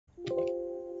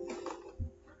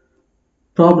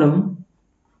Problem: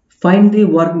 find the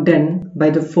work done by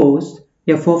the force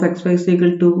f of xy is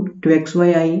equal to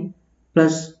 2xyi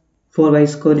plus 4y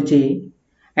square j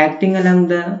acting along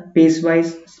the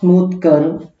piecewise smooth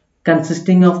curve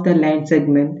consisting of the line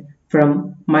segment from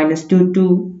 -2 to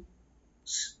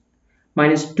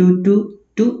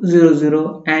 0, 0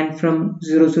 and from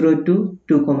 0, 0 to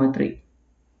 2,3.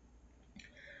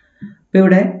 ഇപ്പോൾ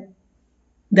ഇവിടെ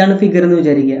ഇതാണ് figure എന്ന്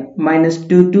വിചാരിക്കുക.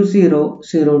 -2 to 0,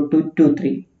 0 to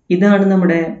 2,3. ഇതാണ്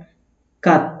നമ്മുടെ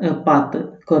path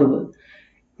curve.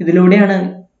 ഇതിലൂടെയാണ്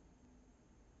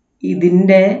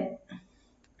ഇതിന്റെ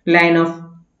line of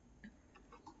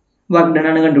work done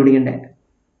ആണ് കണ്ടുപിടിക്കേണ്ടത്.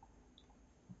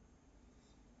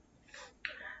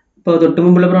 ഇപ്പോൾ തൊട്ട്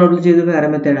മുമ്പുള്ള പ്രോബ്ലം ചെയ്ത് വേറെ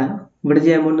മെത്തേഡാ, ഇവിടെ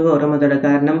ചെയ്യാൻ പോകുന്നത് വേറെ മെത്തേഡാ.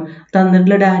 കാരണം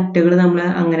തന്നിട്ടുള്ള ഡാറ്റകൾ നമ്മൾ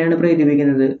അങ്ങനെയാണ്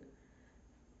പ്രേരിപ്പിക്കുന്നത്.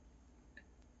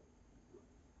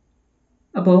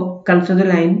 അപ്പോൾ കൺസിഡർ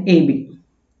ലൈൻ എ ബി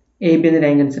എന്ന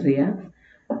ലൈൻ കൺസിഡർ ചെയ്യുക.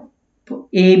 അപ്പോൾ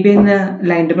എ ബി എന്ന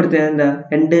ലൈനിന്റെ പ്രത്യേകത എന്താ?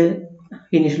 രണ്ട്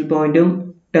ഇനീഷ്യൽ പോയിന്റും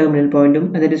ടെർമിനൽ പോയിന്റും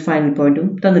അതായത് ഫൈനൽ പോയിന്റും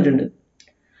തന്നിട്ടുണ്ട്.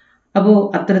 അപ്പോൾ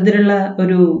അത്തരത്തിലുള്ള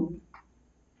ഒരു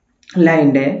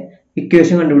ലൈനിന്റെ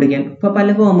ഇക്വേഷൻ കണ്ടുപിടിക്കാൻ ഇപ്പോൾ പല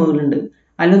ഫോമുകളുണ്ട്.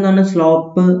 അതിലൊന്നാണ്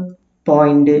സ്ലോപ്പ്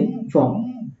പോയിന്റ് ഫോം.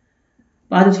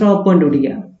 അപ്പോൾ അത് സ്ലോപ്പ്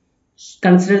കണ്ടുപിടിക്കുക.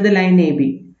 Consider the line A B.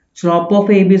 Slope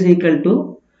of A B is equal to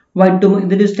y2.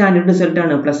 ഇതൊരു സ്റ്റാൻഡേർഡ് റിസൾട്ട്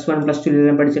ആണ്. +1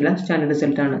 +2 പഠിച്ചുള്ള സ്റ്റാൻഡേർഡ്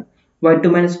റിസൾട്ട് ആണ്.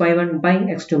 y2 - y1 by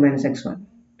x2 - x1.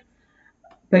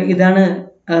 അപ്പൊ ഇതാണ്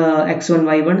x1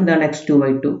 y1, ഇതാണ് x2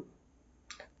 y2.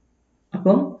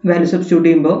 അപ്പോൾ വാല്യൂ സബ്സ്റ്റിറ്റ്യൂട്ട്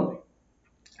ചെയ്യുമ്പോൾ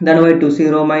ഇതാണ് y2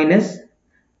 0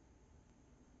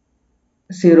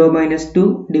 - 2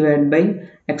 divided by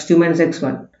x2 -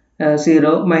 x1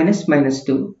 0 -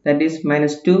 -2, that is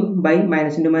 -2 by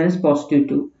minus into minus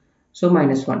 +2, so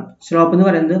 -1. Slope എന്ന്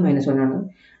പറയുന്നത് -1 ആണ്.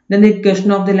 Then the equation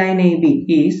of the line AB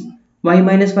is y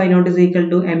minus y naught is equal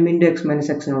to m into x minus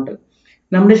x naught.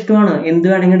 നമ്മുടെ ഇഷ്ടമാണ്, എന്ത്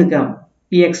വേണമെങ്കിൽ എടുക്കാം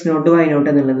ഈ x naught y naught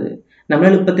എന്നുള്ളത്. നമ്മൾ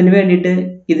എളുപ്പത്തിന് വേണ്ടിയിട്ട്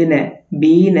ഇതിനെ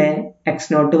ബിനെ x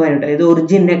naught y naught, അതായത്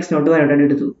ഒറിജിനെ x naught y naught ആയിട്ട്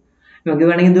എടുത്തു. നമുക്ക്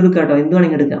വേണമെങ്കിൽ ഇത് എടുക്കാം കേട്ടോ, എന്ത്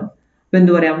വേണമെങ്കിൽ എടുക്കാം. അപ്പൊ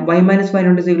എന്ത് പറയാം? y minus y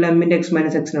naught is equal to m into x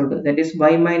minus x naught, that is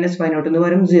y minus y naught എന്ന്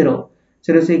പറയും 0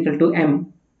 is equal to m.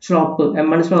 Slope m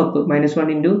ആണ് slope,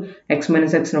 -1 into x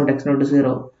minus x naught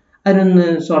 0. അതിനൊന്ന്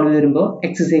solve ചെയ്ത് വരുമ്പോൾ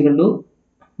x is equal to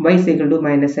y is equal to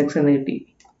 -x എന്ന് കിട്ടി.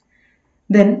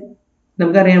 Then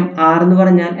നമുക്കറിയാം r എന്ന്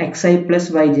പറഞ്ഞാൽ xi plus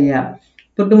yj.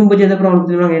 തൊട്ട് മുമ്പ് ചെയ്ത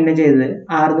പ്രോബ്ലത്തിൽ അങ്ങനെ ചെയ്തത്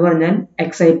r എന്ന് പറഞ്ഞാൽ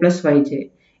xi plus yj.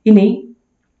 ഇനി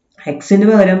xന്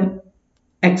പകരം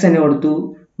x തന്നെ കൊടുത്തു,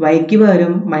 yക്ക്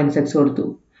പകരം -x കൊടുത്തു.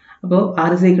 അപ്പോൾ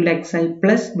r is equal to xi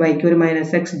plus yക്ക് ഒരു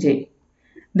 -xj.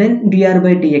 Then dr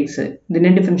by dx, ഇതിനെ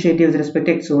differentiate with respect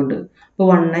to x കൊണ്ട്. അപ്പോൾ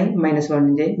 1i -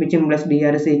 1j which implies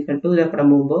dr is equal to ഇതപ്പുറം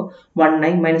പോകുമ്പോൾ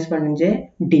 1i - 1j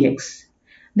dx.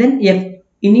 Then f,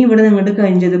 ഇനി ഇവിടെ നിങ്ങൾക്ക്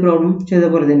കഴിഞ്ഞ ചെയ്ത പ്രോബ്ലം ചെയ്ത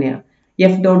പോലെ തന്നെയാണ്.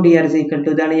 f dot dr is equal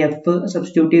to, ഇതാണ് f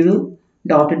സബ്സ്റ്റിറ്റ്യൂട്ട് ചെയ്തു,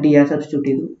 ഡോട്ട് dr സബ്സ്റ്റിറ്റ്യൂട്ട്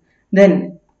ചെയ്തു. Then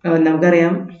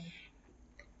നമുക്കറിയാം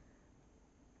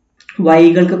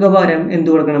വൈകൾക്കൊക്കെ പകരം എന്ത്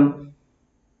കൊടുക്കണം?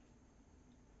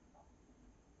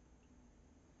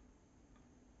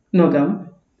 നോക്കാം.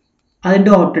 അത്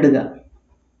ഡോട്ട് എടുക്കുക.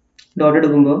 ഡോട്ട്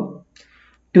എടുക്കുമ്പോൾ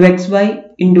 2xy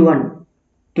into 1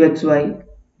 2xy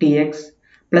dx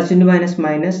plus into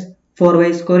minus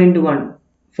 4y square into 1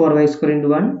 4y square into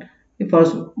 1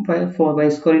 4y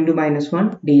square into -1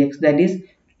 dx, that is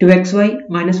 2xy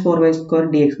minus 4y square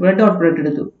dx. ഇവിടെ ഡോട്ട് പ്രൊഡക്റ്റ്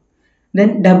എടുത്തു. ദെൻ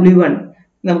w1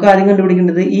 നമുക്ക് ആദ്യം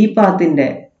കണ്ടുപിടിക്കേണ്ടത് ഈ പാത്തിന്റെ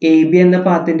എ ബി എന്ന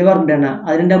പാത്തിന്റെ work done ആണ്.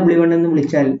 അതിന് w1 എന്ന്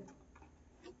വിളിച്ചാൽ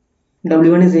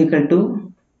w1 is equal to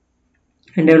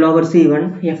integral over c1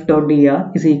 f dot dr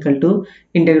is equal to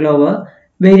integral over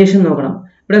variation നോക്കണം.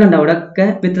 ഇവിടെ കണ്ടോ, ഇവിടെ ഒക്കെ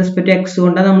വിത്ത് റെസ്പെക്ട് ടു എക്സ്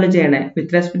കൊണ്ടാണ് നമ്മൾ ചെയ്യണേ.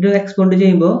 വിത്ത് റെസ്പെക്ട് ടു എക്സ് കൊണ്ട്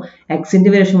ചെയ്യുമ്പോൾ എക്സിന്റെ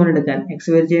വേരിയേഷൻ കൊണ്ട് എടുക്കാൻ. എക്സ്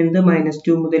വേരി ചെയ്യുന്നത്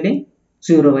 -2 മുതൽ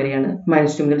 0 വരെയാണ്.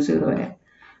 -2 മുതൽ 0 വരെ.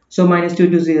 So -2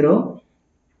 to 0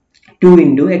 2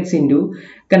 into x into,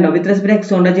 കണ്ടോ വിത്ത് റെസ്പെക്ട്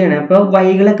എക്സ് കൊണ്ടാണ് ചെയ്യണേ. അപ്പോൾ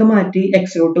വൈകളൊക്കെ മാറ്റി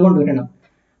എക്സിലോട്ട് കൊണ്ടുവരണം.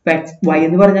 അപ്പൊ y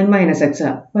എന്ന് പറഞ്ഞാൽ -x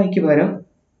ആ, വൈക്ക് പകരം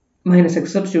 -x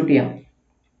സബ്സ്റ്റിറ്റ്യൂട്ട് ചെയ്യാം.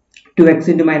 2x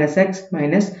into -x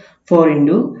minus 4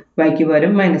 into yക്ക്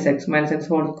പകരം -x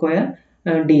whole square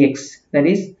dx, that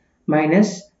is minus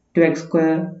 2x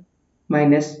square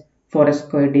minus 4x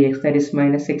square dx, that is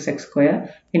minus 6x square.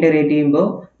 Integrate ചെയ്യുമ്പോൾ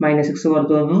 -6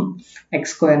 പുറത്തു വന്നു, x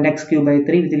square and x cube by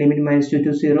 3 with limit -2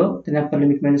 to 0, then upper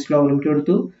limit minus lower limit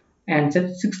കൊടുത്തു, answer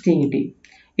 16 കിട്ടി.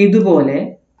 ഇതുപോലെ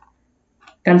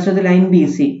consider line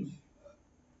BC.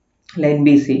 Line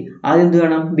BC ആദ്യം എന്ത്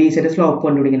വേണം? BCയുടെ slope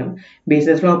കണ്ടുപിടിക്കണം.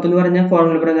 BCയുടെ സ്ലോപ്പ് എന്ന് പറഞ്ഞാൽ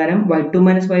ഫോർമുല പ്രകാരം y2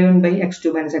 - y1 by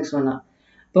x2 - x1 ആണ്.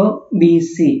 അപ്പോൾ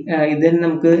BC ഇത്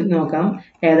നമുക്ക് നോക്കാം,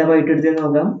 ഏതാ y2 എടുത്ത്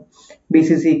നോക്കാം. BC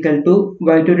is equal to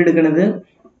y2 എടുക്കുന്നത്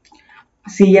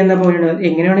C എന്ന പോയിന്റ്,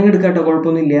 എങ്ങനെ വേണമെങ്കിൽ എടുക്കാം കേട്ടോ,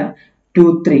 കുഴപ്പമൊന്നുമില്ല. 2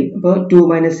 3 അപ്പോൾ 2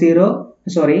 minus 0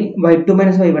 sorry y2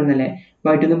 minus y1 അല്ലേ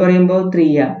y2 എന്ന് പറയുമ്പോൾ 3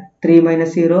 ആ 3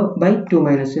 minus 0 by 2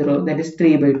 minus 0 that is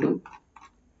 3 by 2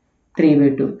 3 by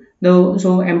 2 so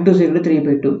m2 is equal to 3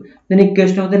 by 2 then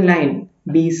equation of the line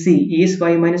BC is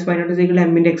y minus y naught is equal to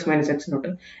m into x minus x naught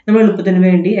നമ്മൾ എളുപ്പത്തിന്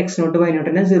വേണ്ടി x naught y naught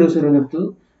നെ 0 0 എടുത്തു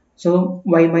so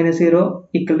y minus 0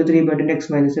 equal to 3 by 2 into x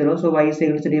minus 0 so y is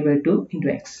equal to 3 by 2 into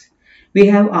x we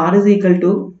have r is equal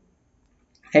to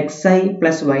xi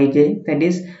plus yj that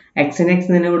is x and x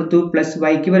തന്നെ കൊടുത്തു plus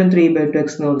y ക്ക് പകരം 3 by 2 x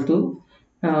എന്ന് കൊടുത്തു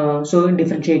so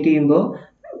differentiate ചെയ്യുമ്പോൾ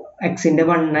x ന്റെ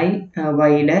 1i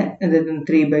y ന്റെ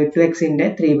 3 by 2 x ന്റെ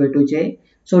 3 by 2j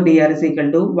so dr is equal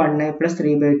to 1i plus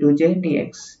 3 by 2j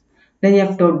dx then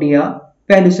f dot dr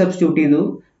value substitute ചെയ്തു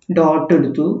dot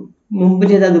എടുത്തു മുമ്പ്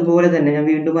ചെയ്ത അതുപോലെ തന്നെ ഞാൻ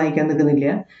വീണ്ടും വായിക്കാൻ നിൽക്കുന്നില്ല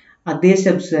അതേ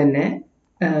സ്റ്റെപ്സ് തന്നെ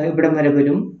ഇവിടെ വരെ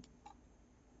വരും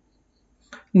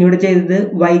ഇവിടെ ചെയ്തത്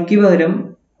y ക്ക്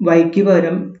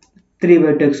പകരം 3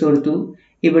 by 2 x കൊടുത്തു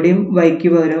ഇവിടെയും y ക്ക്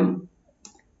പകരം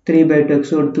 3 by 2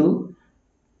 x കൊടുത്തു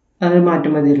അത്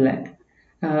മാറ്റം മതിയില്ല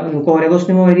നമുക്ക് ഓരോ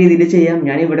ക്വസ്റ്റ്യൻ ഓരോ രീതിയിൽ ചെയ്യാം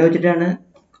ഞാൻ ഇവിടെ വെച്ചിട്ടാണ്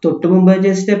തൊട്ട് മുമ്പ്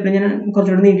ചെയ്ത സ്റ്റെപ്പിൽ ഞാൻ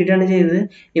കുറച്ചുകൂടി നീട്ടിയിട്ടാണ് ചെയ്തത്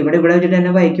ഇവിടെ വെച്ചിട്ട്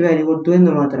തന്നെ y ക്ക് വാല്യൂ കൊടുത്തു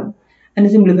എന്ന് മാത്രം and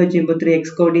simplify ചെയ്യുമ്പോൾ 3x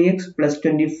cos dx plus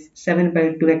 27 by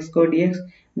 2x cos dx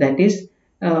that is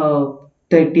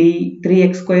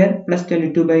 33x square plus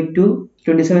 22 by 2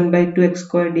 27 by 2x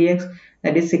square dx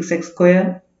that is 6x square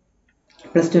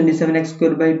plus 27x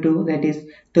square by 2 that is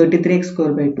 33x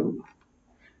square by 2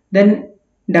 then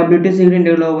w2 is equal to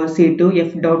integral over c to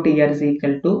f dot dr is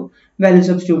equal to value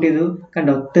substitute ചെയ്തു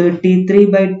കണ്ടോ 33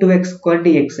 by 2x square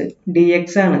dx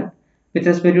ആണ് with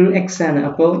respect to x ആണ്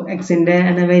അപ്പോൾ x ന്റെ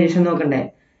variation നോക്കണ്ടേ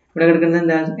ഇവിടെ കിടക്കുന്നത്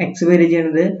എന്താ x വേരി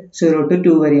ചെയ്യുന്നത് 0 to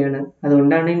 2 വരെയാണ്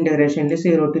അതുകൊണ്ടാണ് ഇന്റഗ്രേഷനിൽ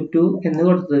 0 to 2 എന്ന്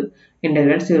കൊടുത്തത്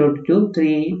integral 0 to 2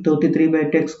 33 by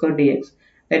 2 x square dx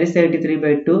that is 33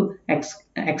 by 2 x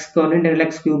square integral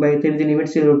x cube by 3 the limit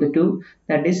 0 to 2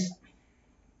 that is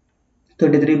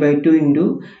 33 by 2 into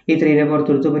ഈ 3 നെ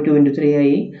പുറത്തു കൊടുത്തു അപ്പോൾ 2 into 3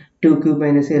 ആയി 2 cube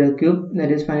minus 0 cube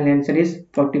that is final answer is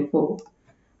 44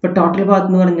 അപ്പോൾ total work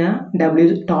എന്ന് പറഞ്ഞാൽ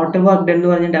total work done എന്ന്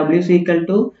പറഞ്ഞാൽ w is equal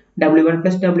to w1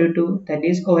 plus w2 that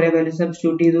is ഓരോ വാല്യൂ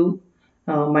സബ്സ്റ്റിറ്റ്യൂട്ട് ചെയ്തു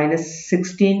minus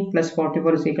 16 plus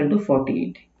 44 is equal to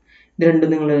 48 ഇത് രണ്ടും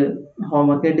നിങ്ങൾ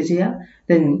ഹോംവർക്ക് ആയിട്ട് ചെയ്യുക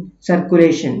then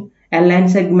circulation a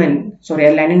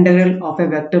line integral of a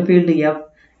vector field f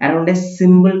around a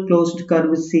simple closed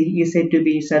curve c is said to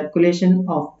be circulation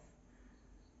of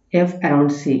f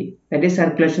around c that is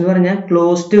circulation എന്ന് പറഞ്ഞാൽ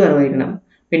closed curve ആയിരിക്കണം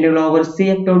പിന്നെ over c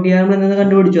f dot dr എന്ന്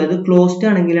കണ്ടുപിടിച്ചു അത് closed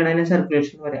ആണെങ്കിലാണ് അതിനെ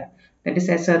circulation എന്ന് പറയാ that is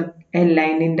a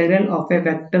line integral of a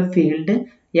vector field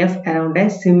f around a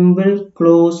simple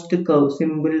closed curve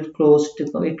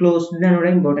ഈ closed ആണ്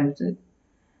ഇവിടെ importance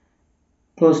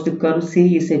closed curve c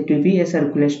is said to be a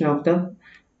circulation of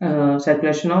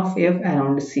f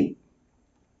around c